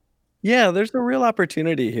Yeah, there's a real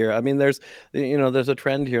opportunity here. I mean, there's a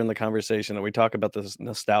trend here in the conversation that we talk about this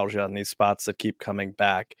nostalgia and these spots that keep coming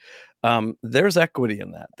back. There's equity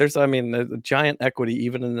in that. There's a giant equity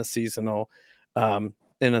even in a seasonal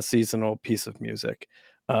piece of music.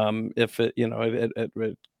 If it, you know,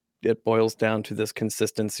 it boils down to this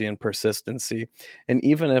consistency and persistency. And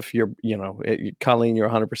even if Colleen, you're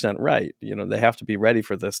 100% right. They have to be ready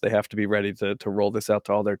for this. They have to be ready to roll this out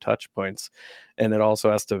to all their touch points, and it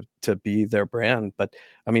also has to be their brand. But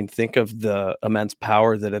I mean, think of the immense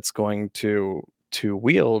power that it's going to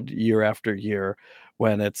wield year after year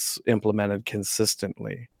when it's implemented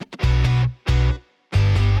consistently.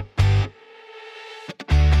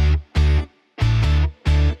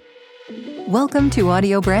 Welcome to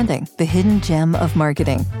Audio Branding, the hidden gem of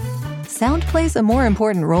marketing. Sound plays a more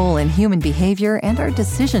important role in human behavior and our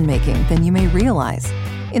decision-making than you may realize.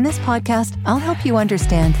 In this podcast, I'll help you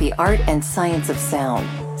understand the art and science of sound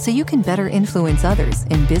so you can better influence others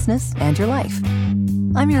in business and your life.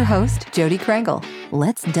 I'm your host, Jody Krangle.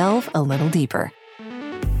 Let's delve a little deeper.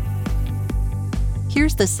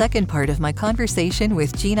 Here's the second part of my conversation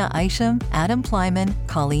with Gina Isham, Adam Plyman,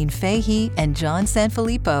 Colleen Fahey, and John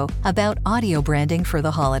Sanfilippo about audio branding for the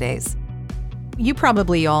holidays. You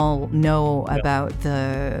probably all know about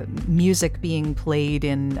the music being played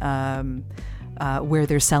in where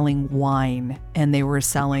they're selling wine, and they were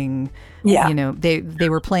selling, they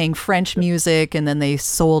were playing French music, and then they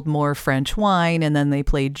sold more French wine, and then they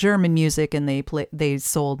played German music, and they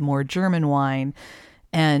sold more German wine.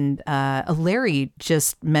 And Larry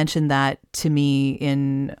just mentioned that to me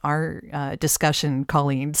in our discussion,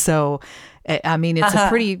 Colleen. So, I mean, it's a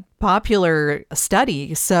pretty popular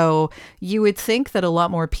study. So you would think that a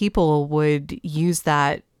lot more people would use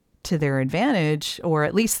that to their advantage, or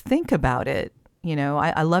at least think about it.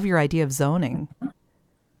 I love your idea of zoning.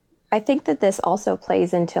 I think that this also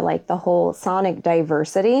plays into like the whole sonic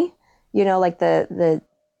diversity, like the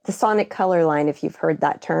sonic color line, if you've heard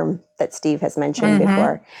that term that Steve has mentioned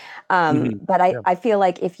before. But I feel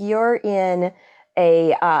like if you're in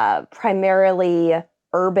a primarily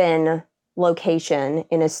urban location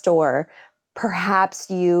in a store, perhaps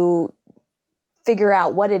you figure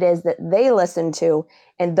out what it is that they listen to,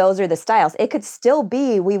 and those are the styles. It could still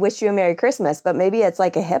be "We Wish You a Merry Christmas," but maybe it's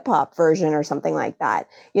like a hip hop version or something like that.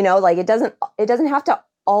 Like it doesn't have to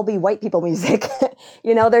all be white people music.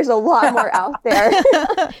 There's a lot more out there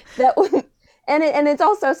and it's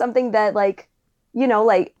also something that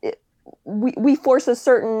we force a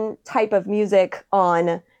certain type of music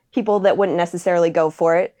on people that wouldn't necessarily go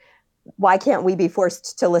for it. Why can't we be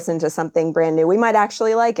forced to listen to something brand new? We might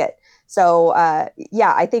actually like it. So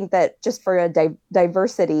I think that just for a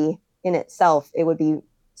diversity in itself, it would be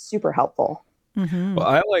super helpful. Mm-hmm. Well,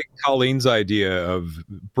 I like Colleen's idea of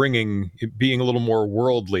being a little more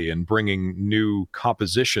worldly and bringing new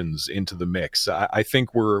compositions into the mix. I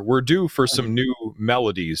think we're due for some new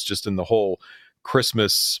melodies just in the whole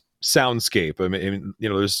Christmas soundscape. I mean,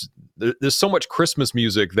 there's so much Christmas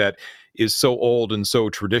music that is so old and so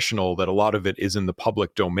traditional that a lot of it is in the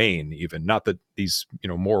public domain. Even not that these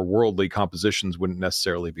more worldly compositions wouldn't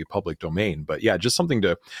necessarily be public domain, but yeah, just something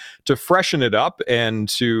to freshen it up, and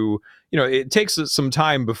to it takes some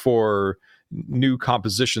time before new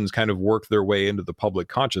compositions kind of work their way into the public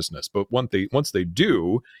consciousness. But once they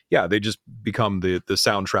do, yeah, they just become the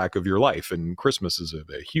soundtrack of your life, and Christmas is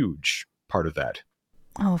a huge part of that.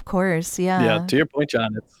 Oh, of course. Yeah. Yeah. To your point,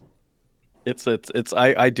 John,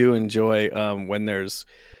 I do enjoy when there's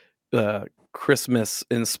Christmas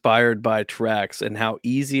inspired by tracks, and how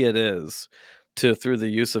easy it is to, through the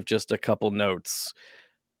use of just a couple notes,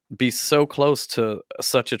 be so close to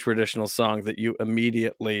such a traditional song that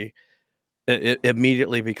it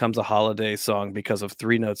immediately becomes a holiday song because of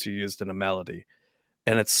three notes you used in a melody.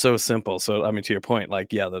 And it's so simple. So, I mean, to your point,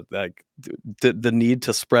 the need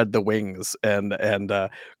to spread the wings and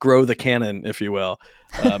grow the cannon, if you will,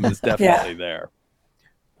 is definitely there.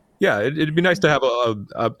 Yeah, it'd be nice to have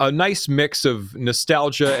a nice mix of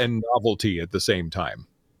nostalgia and novelty at the same time.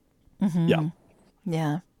 Mm-hmm.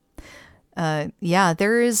 Yeah.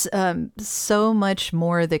 There is so much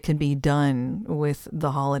more that can be done with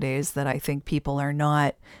the holidays that I think people are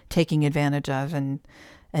not taking advantage of, and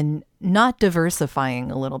not diversifying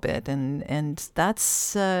a little bit, and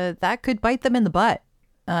that's that could bite them in the butt.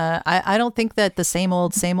 I don't think that the same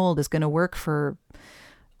old is going to work for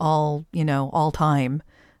all time.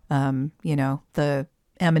 The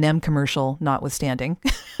M&M commercial notwithstanding.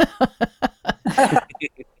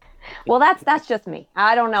 Well, that's just me.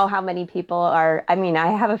 I don't know how many people are. I mean,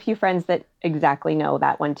 I have a few friends that exactly know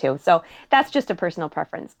that one too. So that's just a personal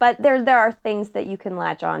preference. But there are things that you can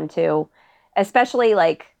latch on to, especially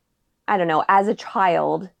like I don't know, as a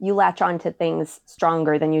child, you latch on to things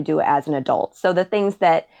stronger than you do as an adult. So the things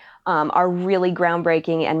that are really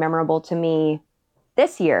groundbreaking and memorable to me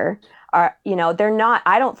this year are, they're not,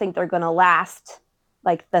 I don't think they're going to last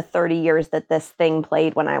like the 30 years that this thing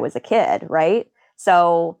played when I was a kid, right?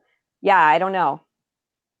 So, yeah, I don't know.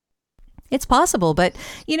 It's possible, but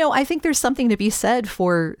I think there's something to be said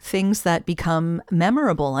for things that become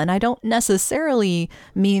memorable, and I don't necessarily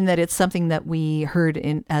mean that it's something that we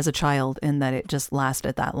heard as a child and that it just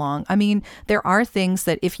lasted that long. I mean, there are things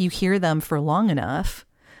that if you hear them for long enough,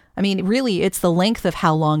 I mean, really, it's the length of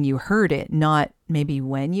how long you heard it, not maybe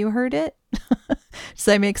when you heard it. Does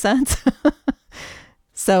that make sense?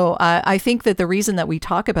 So I think that the reason that we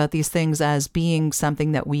talk about these things as being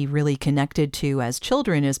something that we really connected to as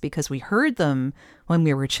children is because we heard them when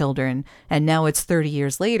we were children, and now it's 30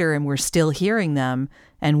 years later and we're still hearing them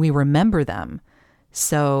and we remember them.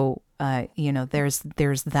 So, there's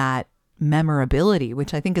that memorability,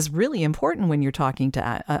 which I think is really important when you're talking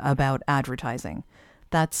to about advertising.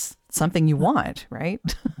 That's something you want, right?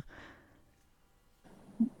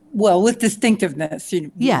 Well, with distinctiveness,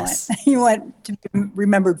 yes, you want to be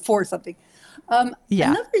remembered for something.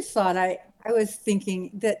 Yeah. Another thought I was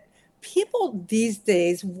thinking that people these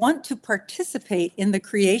days want to participate in the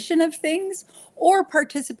creation of things or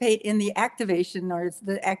participate in the activation or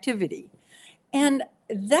the activity. And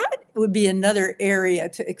that would be another area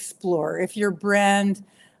to explore if your brand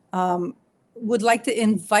would like to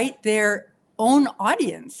invite their own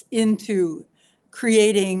audience into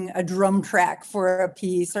creating a drum track for a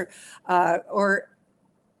piece or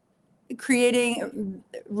recreating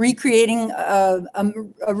a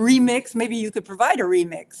remix. Maybe you could provide a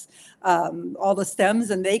remix, all the stems,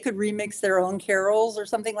 and they could remix their own carols or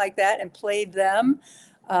something like that and play them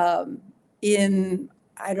in,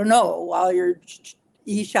 I don't know, while you're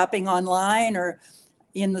e-shopping online or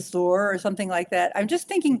in the store or something like that. I'm just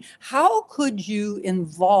thinking, how could you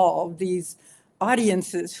involve these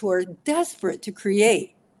audiences who are desperate to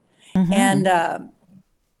create and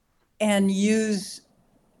use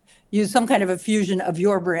some kind of a fusion of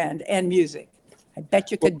your brand and music? I bet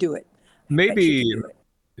you could do it.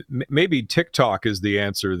 Maybe TikTok is the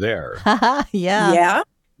answer there. Yeah.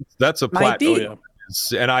 That's a platform. Oh,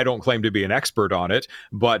 and I don't claim to be an expert on it,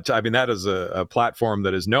 but I mean, that is a platform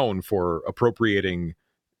that is known for appropriating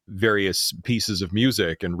various pieces of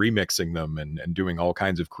music and remixing them and doing all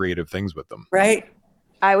kinds of creative things with them. Right.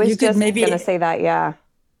 I was just going to say that. Yeah.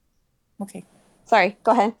 Okay. Sorry.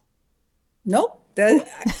 Go ahead. Nope.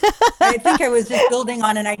 I think I was just building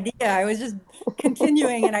on an idea. I was just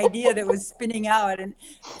continuing an idea that was spinning out and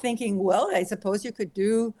thinking, well, I suppose you could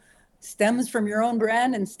do stems from your own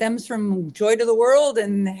brand and stems from Joy to the World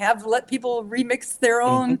and let people remix their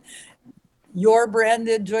own, your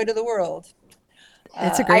branded Joy to the World.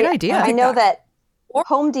 It's a great idea. I know that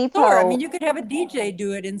Home Depot. I mean, you could have a DJ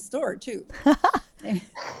do it in store too. You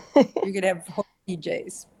could have home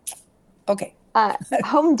DJs. Okay.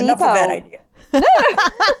 Home Depot. Enough of that idea.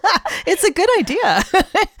 It's a good idea.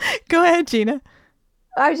 Go ahead, Gina.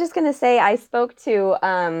 I was just going to say, I spoke to,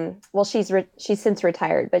 she's since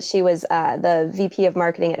retired, but she was the VP of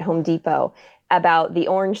marketing at Home Depot about the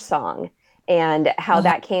Orange song and how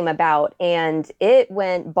that came about. And it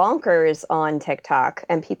went bonkers on TikTok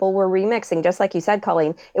and people were remixing, just like you said,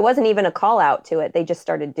 Colleen. It wasn't even a call out to it. They just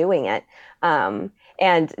started doing it.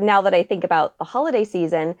 And now that I think about the holiday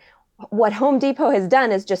season, what Home Depot has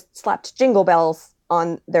done is just slapped Jingle Bells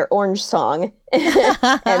on their Orange song,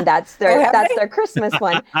 and that's their Christmas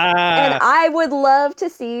one. And I would love to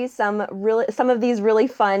see some of these really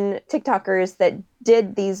fun TikTokers that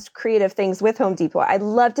did these creative things with Home Depot. I'd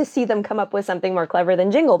love to see them come up with something more clever than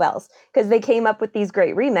Jingle Bells, because they came up with these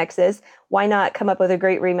great remixes. Why not come up with a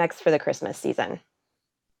great remix for the Christmas season?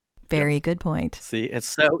 Very good point. See, it's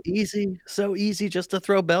so easy just to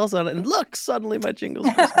throw bells on it, and look, suddenly my jingle's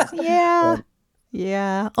Christmas.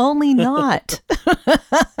 Yeah, only not.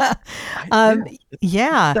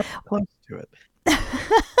 Yeah. Close to it.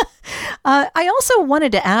 I also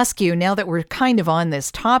wanted to ask you, now that we're kind of on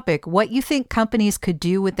this topic, what you think companies could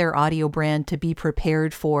do with their audio brand to be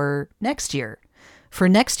prepared for next year, for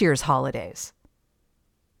next year's holidays.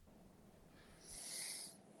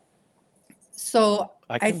 So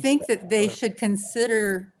I think that they should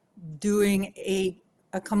consider doing a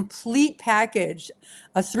complete package,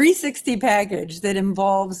 a 360 package that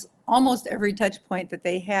involves almost every touch point that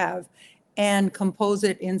they have, and compose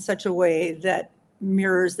it in such a way that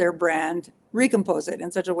mirrors their brand, recompose it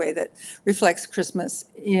in such a way that reflects Christmas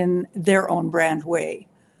in their own brand way.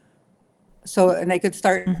 So, and they could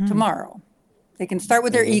start tomorrow. They can start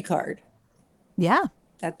with their e-card. Yeah.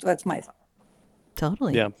 That's my thought.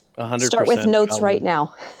 Totally. Yeah, 100%. Start with notes Colleen. right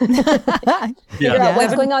now. Yeah. Figure out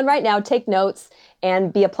what's Yeah. going on right now. Take notes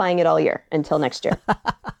and be applying it all year until next year.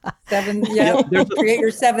 Yeah, there's a- Create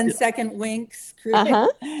your 7-second winks. Uh-huh.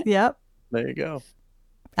 Yep. There you go.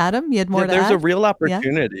 Adam, you had more Yeah, to there's add? a real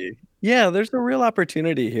opportunity. Yeah, there's a real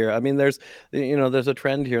opportunity here. I mean, there's a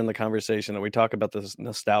trend here in the conversation that we talk about this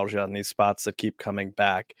nostalgia and these spots that keep coming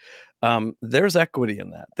back. There's equity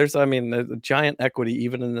in that. There's a giant equity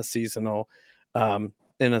even in a seasonal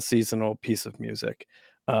piece of music.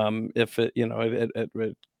 If it, you know,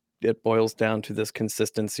 it boils down to this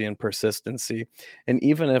consistency and persistency. And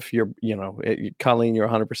even if Colleen, you're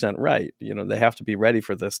 100% right. They have to be ready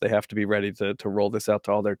for this. They have to be ready to roll this out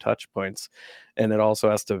to all their touch points. And it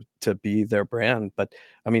also has to be their brand. But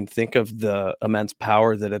I mean, think of the immense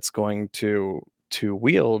power that it's going to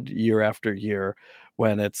wield year after year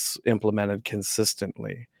when it's implemented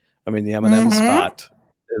consistently. I mean, the M&M spot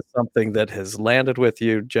is something that has landed with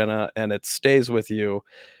you, Jenna, and it stays with you,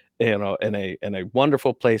 in a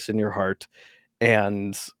wonderful place in your heart.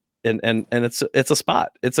 And it's a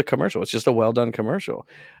spot, it's a commercial, it's just a well done commercial.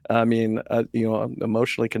 I mean, I'm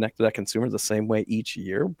emotionally connected to that consumer the same way each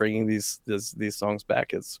year. Bringing these songs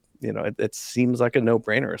back is, it seems like a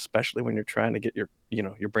no-brainer, especially when you're trying to get your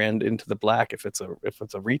brand into the black, if it's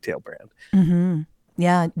a retail brand. Mm-hmm.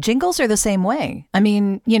 Yeah, jingles are the same way. I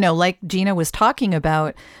mean, like Gina was talking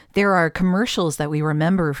about, there are commercials that we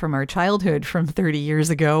remember from our childhood from 30 years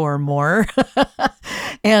ago or more.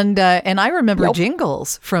 And I remember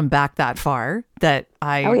jingles from back that far that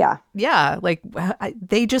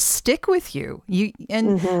they just stick with you.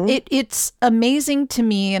 It's amazing to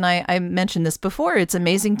me, and I mentioned this before, it's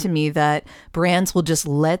amazing to me that brands will just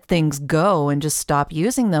let things go and just stop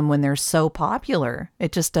using them when they're so popular.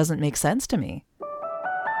 It just doesn't make sense to me.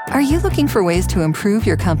 Are you looking for ways to improve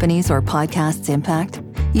your company's or podcast's impact?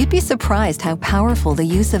 You'd be surprised how powerful the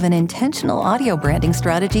use of an intentional audio branding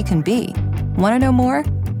strategy can be. Want to know more?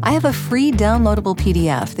 I have a free downloadable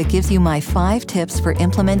PDF that gives you my 5 tips for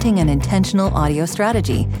implementing an intentional audio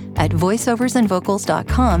strategy at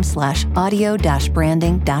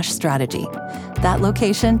voiceoversandvocals.com/audio-branding-strategy. That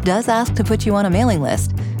location does ask to put you on a mailing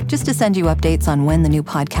list, just to send you updates on when the new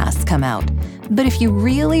podcasts come out. But if you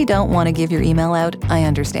really don't want to give your email out, I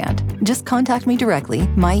understand. Just contact me directly.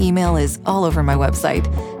 My email is all over my website,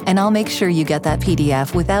 and I'll make sure you get that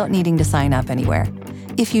PDF without needing to sign up anywhere.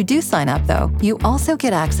 If you do sign up, though, you also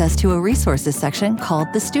get access to a resources section called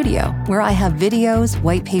The Studio, where I have videos,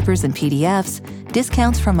 white papers, and PDFs,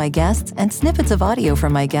 discounts from my guests, and snippets of audio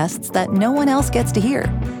from my guests that no one else gets to hear.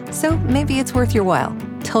 So maybe it's worth your while.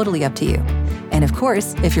 Totally up to you. And of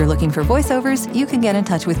course, if you're looking for voiceovers, you can get in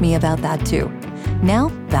touch with me about that too. Now,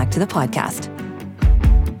 back to the podcast.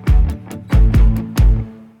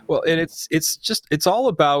 Well, and it's all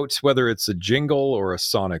about, whether it's a jingle or a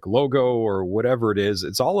Sonic logo or whatever it is,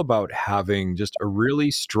 it's all about having just a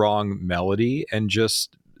really strong melody and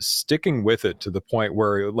just sticking with it to the point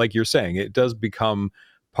where, like you're saying, it does become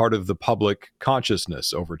part of the public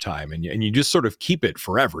consciousness over time, and you just sort of keep it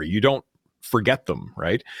forever. You don't forget them,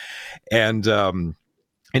 right? And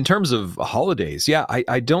in terms of holidays,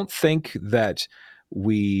 I don't think that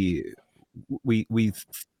we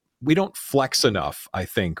don't flex enough, I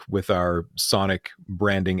think, with our Sonic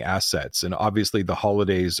branding assets. And obviously the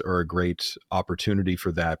holidays are a great opportunity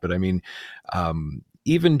for that. But I mean,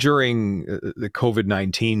 even during the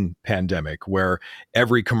COVID-19 pandemic, where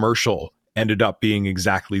every commercial ended up being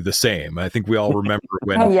exactly the same. I think we all remember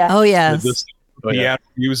when Oh, yes. the piano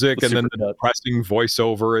music The and then the super depressing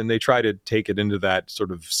voiceover, and they try to take it into that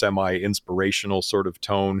sort of semi-inspirational sort of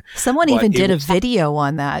tone. Someone But even it did a was- video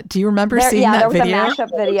on that. Do you remember seeing there that was video? a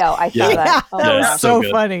mashup video. I saw Yeah. that. Oh, That my was gosh. so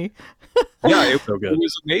good. funny. Yeah, it So good.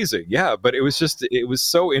 was amazing. Yeah, but it was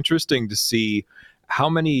so interesting to see how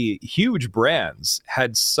many huge brands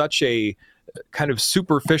had such a kind of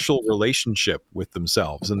superficial relationship with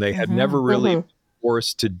themselves, and they had never really been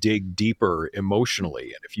forced to dig deeper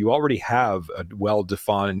emotionally. And if you already have a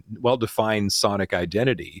well-defined Sonic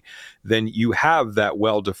identity, then you have that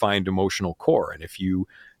well-defined emotional core. And if you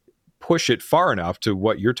push it far enough to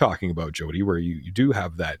what you're talking about, Jody, where you do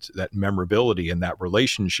have that memorability and that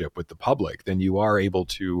relationship with the public, then you are able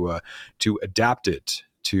to adapt it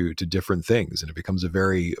to different things, and it becomes a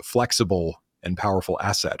very flexible and powerful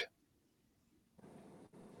asset.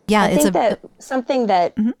 Yeah, I think that something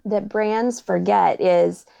that brands forget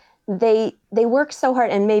is they work so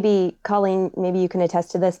hard, and maybe Colleen, maybe you can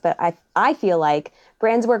attest to this, but I feel like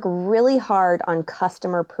brands work really hard on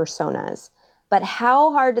customer personas. But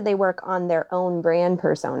how hard do they work on their own brand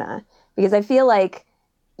persona? Because I feel like,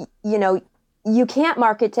 you can't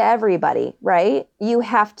market to everybody, right? You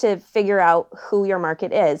have to figure out who your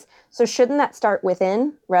market is. So shouldn't that start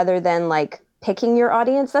within rather than like picking your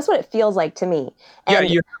audience? That's what it feels like to me.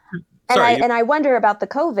 And, and I wonder about the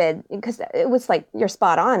COVID, because it was like, you're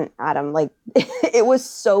spot on, Adam. Like it was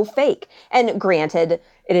so fake. And granted,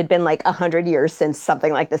 it had been like 100 years since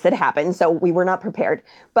something like this had happened. So we were not prepared,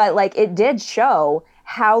 but like it did show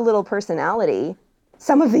how little personality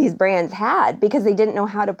some of these brands had because they didn't know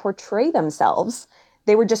how to portray themselves.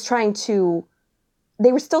 They were just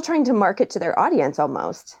they were still trying to market to their audience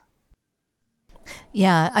almost.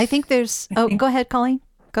 Yeah, I think there's, go ahead, Colleen.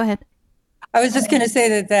 Go ahead. I was just going to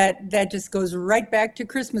say that just goes right back to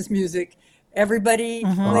Christmas music. Everybody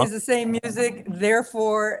plays the same music,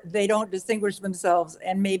 therefore they don't distinguish themselves.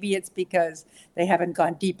 And maybe it's because they haven't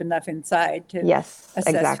gone deep enough inside to assess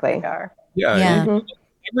exactly. who they are. Yeah. Mm-hmm.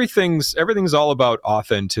 Everything's all about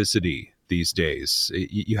authenticity these days.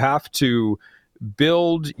 You have to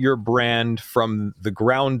build your brand from the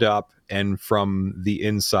ground up and from the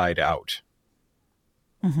inside out.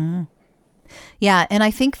 Mm-hmm. Yeah, and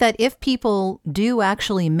I think that if people do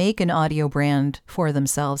actually make an audio brand for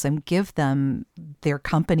themselves and give them their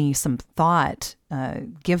company some thought,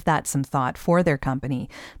 give that some thought for their company,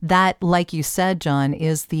 that, like you said, John,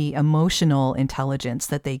 is the emotional intelligence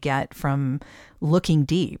that they get from looking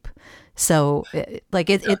deep. So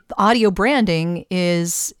audio branding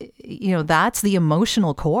is, that's the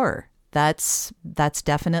emotional core. That's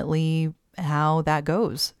definitely how that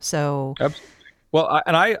goes. So absolutely. Well,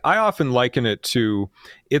 I often liken it to,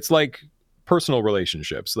 it's like personal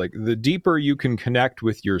relationships. Like the deeper you can connect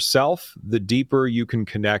with yourself, the deeper you can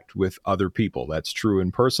connect with other people. That's true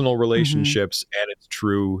in personal relationships, and it's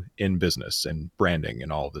true in business and branding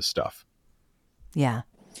and all this stuff. Yeah.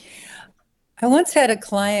 I once had a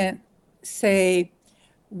client say,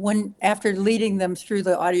 after leading them through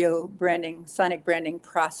the audio branding, sonic branding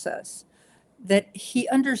process, that he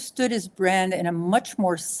understood his brand in a much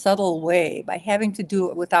more subtle way by having to do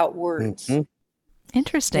it without words. Mm-hmm.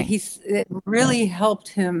 Interesting. It really helped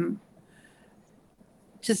him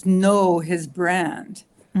just know his brand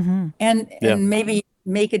and maybe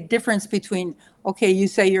make a difference between, okay, you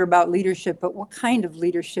say you're about leadership, but what kind of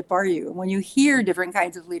leadership are you? And when you hear different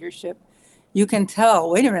kinds of leadership, you can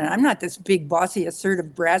tell, wait a minute, I'm not this big, bossy,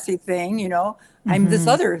 assertive, brassy thing, I'm this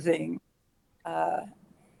other thing.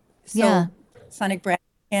 Sonic brand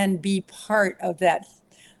can be part of that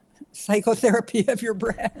psychotherapy of your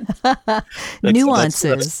brand. Nuances.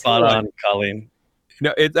 That's spot on, Colleen.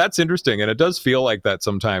 That's interesting. And it does feel like that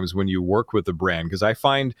sometimes when you work with a brand, because I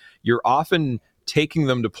find you're often taking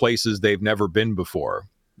them to places they've never been before.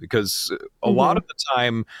 Because a lot of the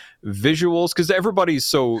time, visuals, because everybody's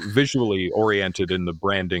so visually oriented in the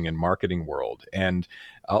branding and marketing world. And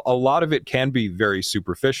a lot of it can be very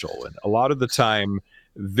superficial. And a lot of the time,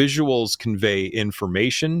 visuals convey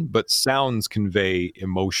information, but sounds convey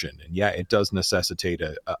emotion. And yeah, it does necessitate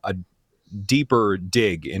a deeper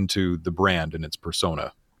dig into the brand and its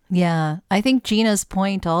persona. Yeah, I think Gina's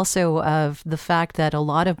point also of the fact that a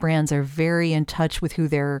lot of brands are very in touch with who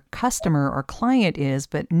their customer or client is,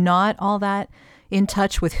 but not all that in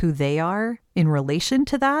touch with who they are in relation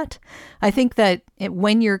to that. I think that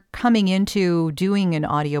when you're coming into doing an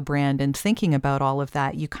audio brand and thinking about all of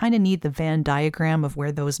that, you kind of need the Venn diagram of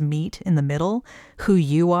where those meet in the middle, who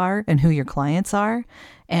you are and who your clients are.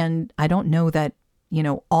 And I don't know that,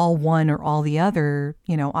 all one or all the other.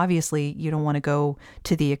 Obviously you don't want to go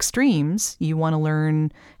to the extremes. You want to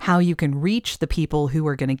learn how you can reach the people who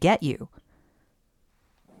are going to get you.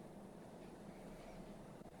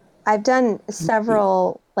 I've done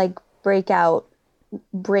several breakout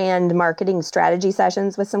brand marketing strategy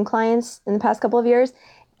sessions with some clients in the past couple of years.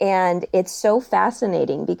 And it's so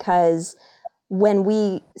fascinating because when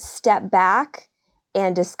we step back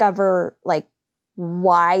and discover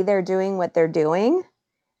why they're doing what they're doing,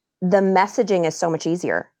 the messaging is so much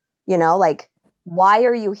easier. Why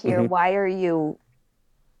are you here? Why are you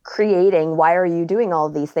creating? Why are you doing all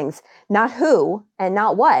of these things? Not who and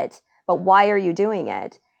not what, but why are you doing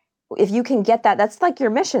it? If you can get that, that's like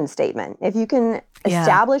your mission statement. If you can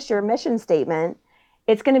establish your mission statement,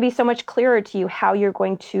 it's going to be so much clearer to you how you're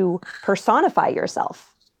going to personify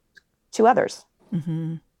yourself to others.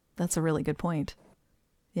 Mm-hmm. That's a really good point.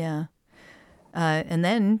 Yeah. And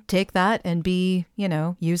then take that and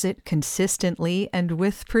use it consistently and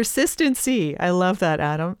with persistency. I love that,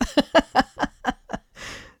 Adam.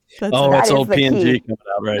 It's old P&G coming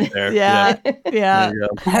out right there. Yeah.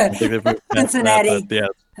 There you go. Cincinnati.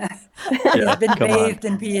 Yeah, been bathed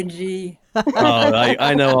in P&G.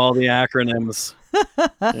 I know all the acronyms.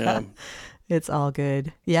 It's all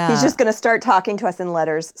good. Yeah. He's just going to start talking to us in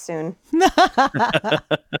letters soon.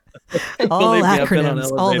 All Believe me, I've been on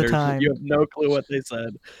acronyms all the elevators. time. You have no clue what they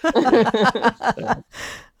said.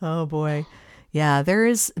 Oh boy. Yeah,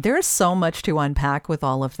 there's so much to unpack with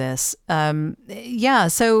all of this. Yeah,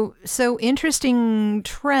 so interesting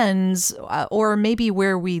trends, or maybe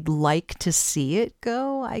where we'd like to see it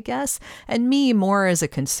go, I guess. And me more as a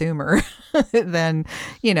consumer than,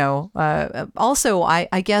 also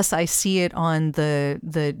I guess I see it on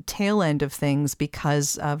the tail end of things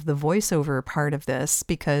because of the voiceover part of this,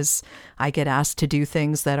 because I get asked to do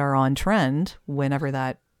things that are on trend whenever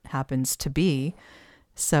that happens to be.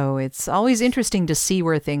 So it's always interesting to see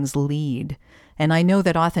where things lead. And I know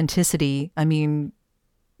that authenticity, I mean,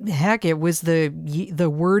 heck, it was the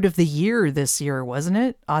word of the year this year, wasn't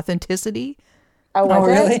it? Authenticity. Oh, was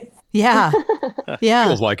it? Really? Yeah. Yeah.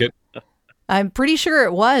 Feels like it. I'm pretty sure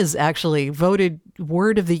it was actually voted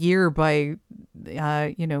word of the year by,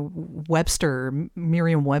 Merriam-Webster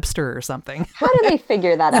or something. How do they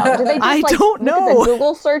figure that out? Do they just I don't look at know. the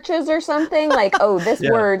Google searches or something? Like, oh, this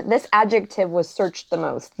word, this adjective was searched the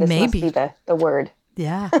most. This Maybe. must be the word.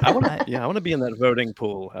 Yeah. I want to be in that voting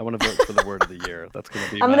pool. I want to vote for the word of the year. That's going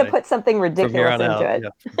to be. I'm going to put something from here ridiculous on into out.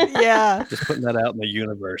 it. Yeah. Just putting that out in the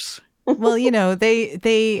universe. Well,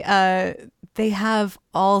 they have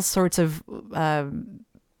all sorts of,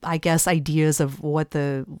 I guess, ideas of what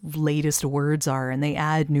the latest words are, and they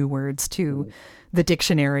add new words to the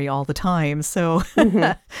dictionary all the time. So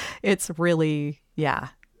it's really,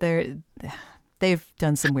 they've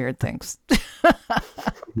done some weird things.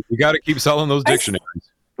 You got to keep selling those dictionaries.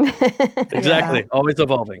 Exactly. Always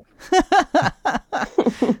evolving.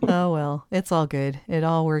 Oh, well, it's all good. It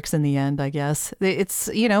all works in the end, I guess. It's,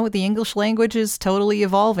 the English language is totally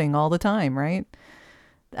evolving all the time, right?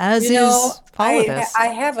 As is all of us. I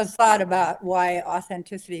have a thought about why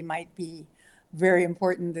authenticity might be very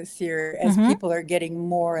important this year as people are getting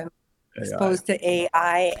more exposed to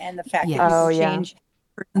AI and the fact that you can change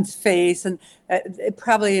a person's face. And it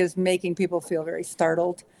probably is making people feel very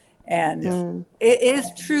startled. And it is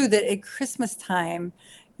true that at Christmas time,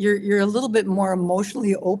 you're a little bit more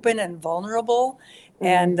emotionally open and vulnerable.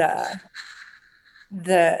 And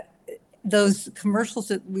those commercials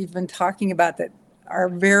that we've been talking about that are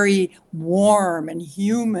very warm and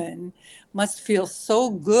human must feel so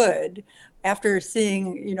good after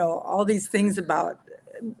seeing, all these things about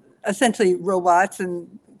essentially robots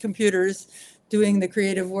and computers doing the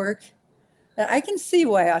creative work. I can see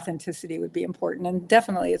why authenticity would be important, and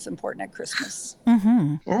definitely it's important at Christmas.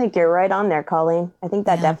 I think you're right on there, Colleen. I think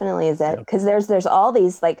that definitely is it, because there's all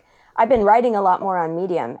these, like, I've been writing a lot more on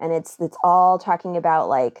Medium, and it's all talking about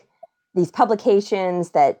like these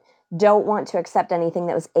publications that don't want to accept anything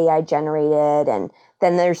that was AI generated. And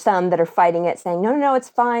then there's some that are fighting it, saying, no, it's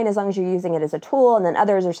fine as long as you're using it as a tool. And then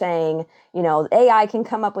others are saying, AI can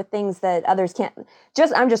come up with things that others can't.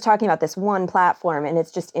 I'm just talking about this one platform, and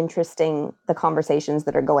it's just interesting, the conversations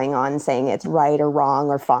that are going on, saying it's right or wrong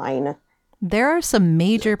or fine. There are some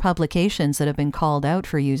major publications that have been called out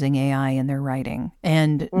for using AI in their writing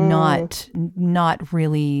and not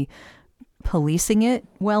really policing it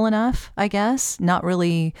well enough, I guess. Not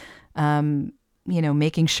really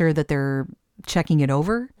making sure that they're checking it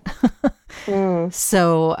over.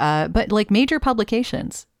 So, but like major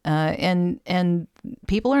publications, and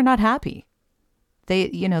people are not happy.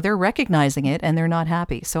 They're recognizing it and they're not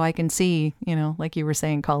happy. So I can see, like you were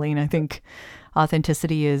saying, Colleen, I think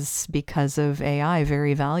authenticity is, because of AI,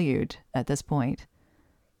 very valued at this point.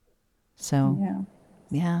 So,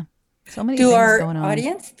 yeah. So many things going on. Do our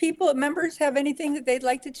audience members have anything that they'd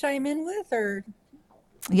like to chime in with, or?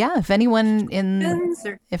 Yeah, if anyone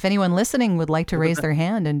listening would like to raise their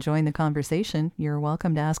hand and join the conversation, you're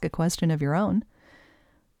welcome to ask a question of your own.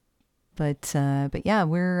 But yeah,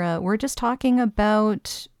 we're just talking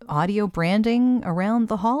about audio branding around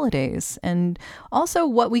the holidays, and also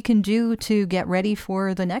what we can do to get ready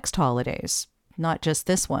for the next holidays, not just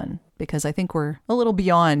this one, because I think we're a little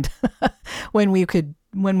beyond when we could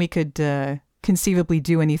conceivably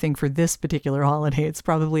do anything for this particular holiday. It's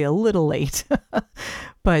probably a little late.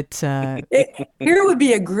 But here would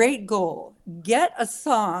be a great goal. Get a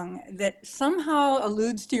song that somehow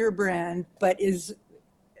alludes to your brand, but is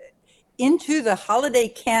into the holiday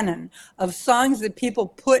canon of songs that people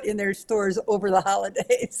put in their stores over the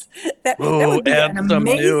holidays. That would be add an some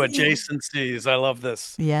new amazing adjacencies. I love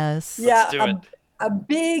this. Yes. Yeah, Let's do it. A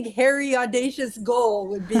big, hairy, audacious goal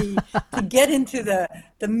would be to get into the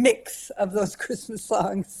mix of those Christmas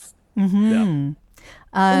songs. Mm-hmm.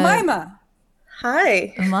 Jemima.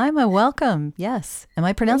 Hi. Jemima, welcome. Yes. Am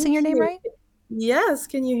I pronouncing your name right? Yes.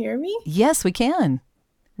 Can you hear me? Yes, we can.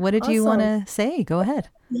 What did you want Awesome. to say? Go ahead.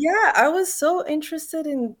 Yeah, I was so interested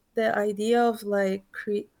in the idea of like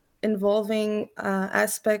involving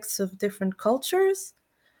aspects of different cultures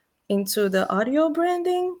into the audio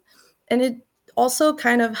branding. And it also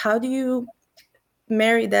kind of, how do you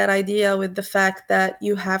marry that idea with the fact that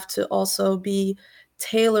you have to also be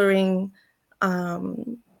tailoring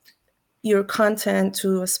your content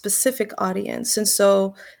to a specific audience? And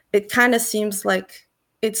so it kind of seems like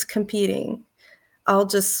it's competing. I'll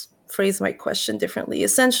just phrase my question differently.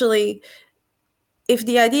 Essentially, if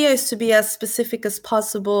the idea is to be as specific as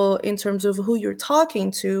possible in terms of who you're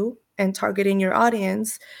talking to and targeting your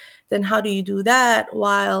audience, then how do you do that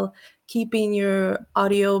while keeping your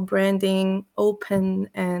audio branding open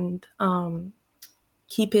and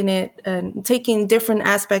keeping it and taking different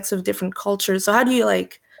aspects of different cultures? So how do you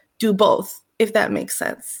like do both, if that makes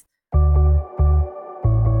sense?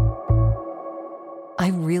 I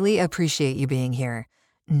really appreciate you being here.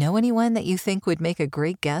 Know anyone that you think would make a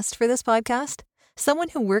great guest for this podcast? Someone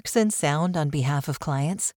who works in sound on behalf of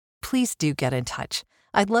clients? Please do get in touch.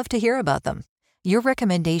 I'd love to hear about them. Your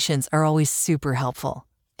recommendations are always super helpful.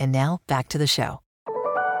 And now back to the show.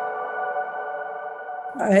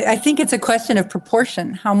 I think it's a question of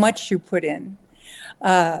proportion, how much you put in.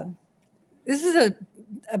 This is a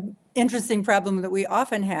interesting problem that we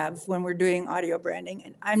often have when we're doing audio branding.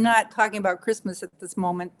 And I'm not talking about Christmas at this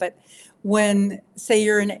moment, but when, say,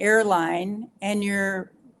 you're an airline and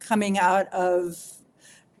you're coming out of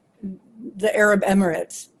the Arab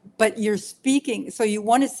Emirates, but you're speaking, so you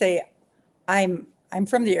want to say, I'm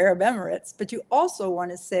from the Arab Emirates, but you also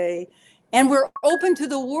want to say, and we're open to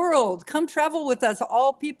the world. Come travel with us,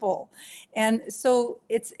 all people. And so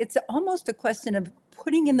it's almost a question of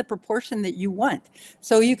putting in the proportion that you want.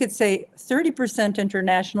 So you could say 30%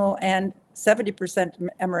 international and 70%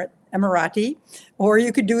 Emirati, or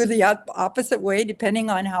you could do it the opposite way, depending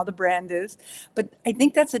on how the brand is. But I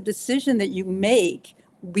think that's a decision that you make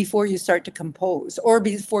before you start to compose or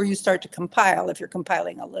before you start to compile, if you're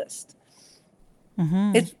compiling a list.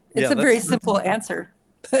 Mm-hmm. It's a very simple answer.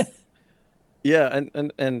 Yeah,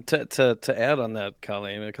 and to add on that,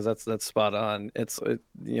 Colleen, because that's spot on. It's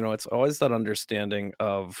always that understanding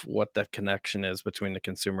of what that connection is between the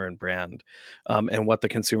consumer and brand, and what the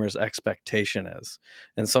consumer's expectation is.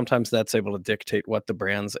 And sometimes that's able to dictate what the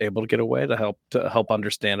brand's able to get away to help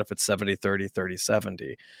understand if it's 70-30,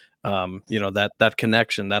 30-70. That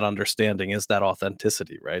connection, that understanding is that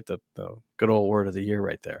authenticity, right? The good old word of the year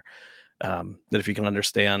right there. That if you can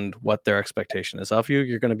understand what their expectation is of you,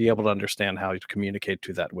 you're going to be able to understand how to communicate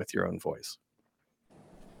to that with your own voice.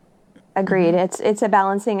 Agreed. It's a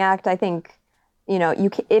balancing act. I think,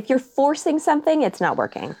 if you're forcing something, it's not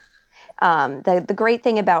working. The great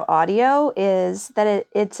thing about audio is that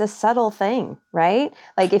it's a subtle thing, right?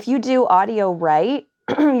 Like if you do audio right,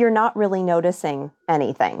 you're not really noticing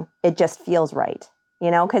anything. It just feels right,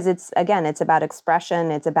 because it's about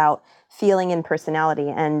expression. It's about feeling and personality.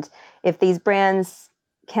 And if these brands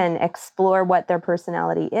can explore what their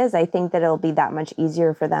personality is, I think that it'll be that much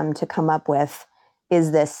easier for them to come up with,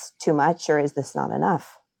 is this too much or is this not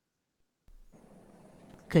enough?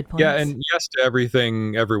 Good point. Yeah, and yes to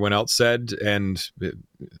everything everyone else said. And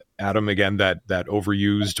Adam, again, that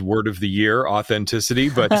overused word of the year, authenticity.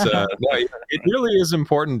 But it really is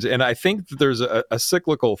important. And I think that there's a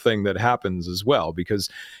cyclical thing that happens as well, because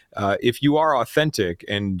if you are authentic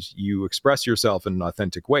and you express yourself in an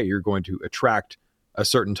authentic way, you're going to attract a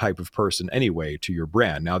certain type of person anyway to your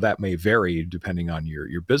brand. Now, that may vary depending on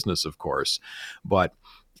your business, of course. But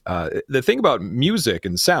the thing about music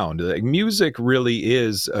and sound, like music really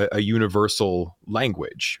is a universal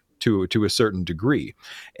language to a certain degree.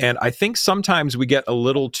 And I think sometimes we get a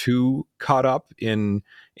little too caught up in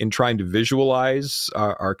trying to visualize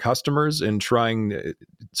our customers and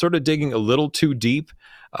sort of digging a little too deep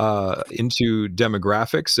into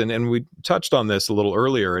demographics. And we touched on this a little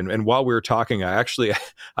earlier. And while we were talking, I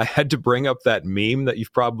had to bring up that meme that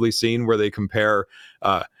you've probably seen where they compare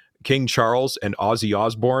King Charles and Ozzy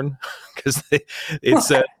Osbourne, because it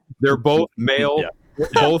said they're both male,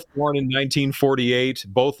 both born in 1948,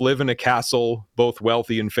 both live in a castle, both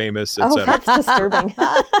wealthy and famous, etc. Oh, that's disturbing.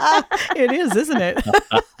 It is, isn't it?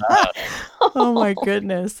 Oh my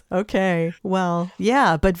goodness. Okay. Well,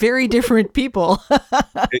 yeah, but very different people.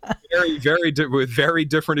 With very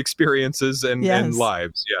different experiences and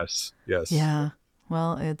lives. Yes. Yeah.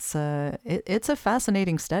 Well, it's a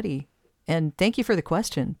fascinating study. And thank you for the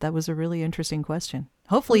question. That was a really interesting question.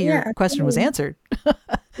 Hopefully your question was answered.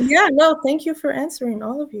 Yeah, no, thank you for answering,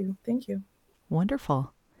 all of you. Thank you.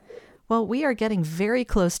 Wonderful. Well, we are getting very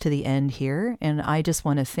close to the end here, and I just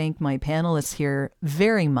want to thank my panelists here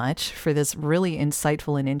very much for this really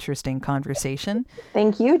insightful and interesting conversation.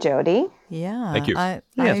 Thank you, Jody. Yeah. Thank you. Thank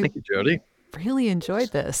you, Jody. Really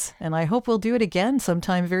enjoyed this, and I hope we'll do it again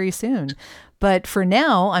sometime very soon. But for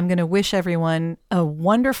now, I'm going to wish everyone a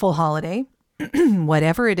wonderful holiday,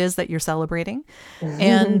 whatever it is that you're celebrating,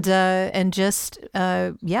 and just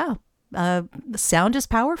sound is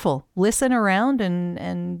powerful. Listen around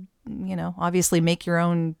and obviously make your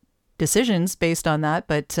own decisions based on that.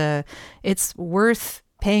 But it's worth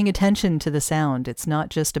paying attention to the sound. It's not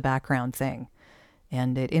just a background thing,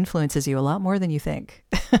 and it influences you a lot more than you think.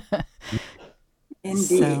 Indeed.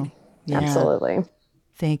 So, yeah. Absolutely.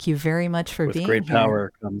 Thank you very much for With being great here.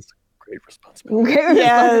 power comes great responsibility. Great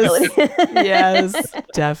responsibility. Yes,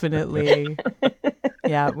 definitely.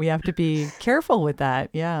 Yeah, we have to be careful with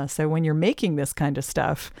that. Yeah. So when you're making this kind of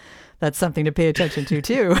stuff, that's something to pay attention to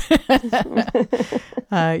too.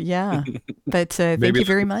 Yeah. But thank you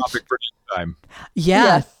very much. Topic for next time. Yeah,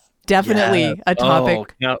 Yes. definitely Yes. a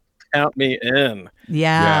topic. Oh, count me in.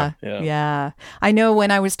 Yeah. I know when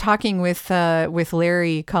I was talking with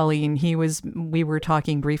Larry, Colleen, we were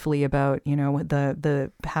talking briefly about,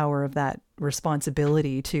 the power of that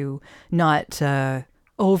responsibility to not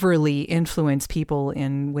overly influence people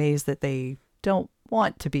in ways that they don't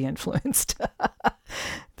want to be influenced.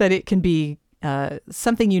 That it can be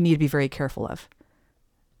something you need to be very careful of.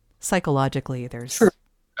 Psychologically, there's True.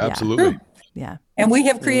 Absolutely. Yeah. And we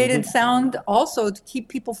have created sound also to keep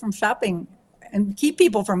people from shopping and keep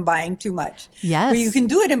people from buying too much. Yes. But you can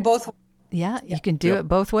do it in both. Yeah, you can do it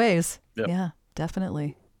both ways. Yep. Yeah,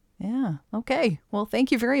 definitely. Yeah. Okay. Well,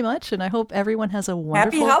 thank you very much. And I hope everyone has a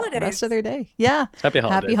wonderful holidays. rest of their day. Yeah. Happy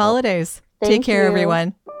holidays. Happy holidays. Take Thank care, you.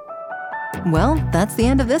 everyone. Well, that's the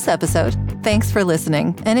end of this episode. Thanks for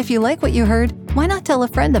listening. And if you like what you heard, why not tell a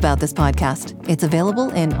friend about this podcast? It's available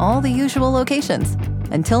in all the usual locations.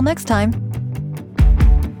 Until next time.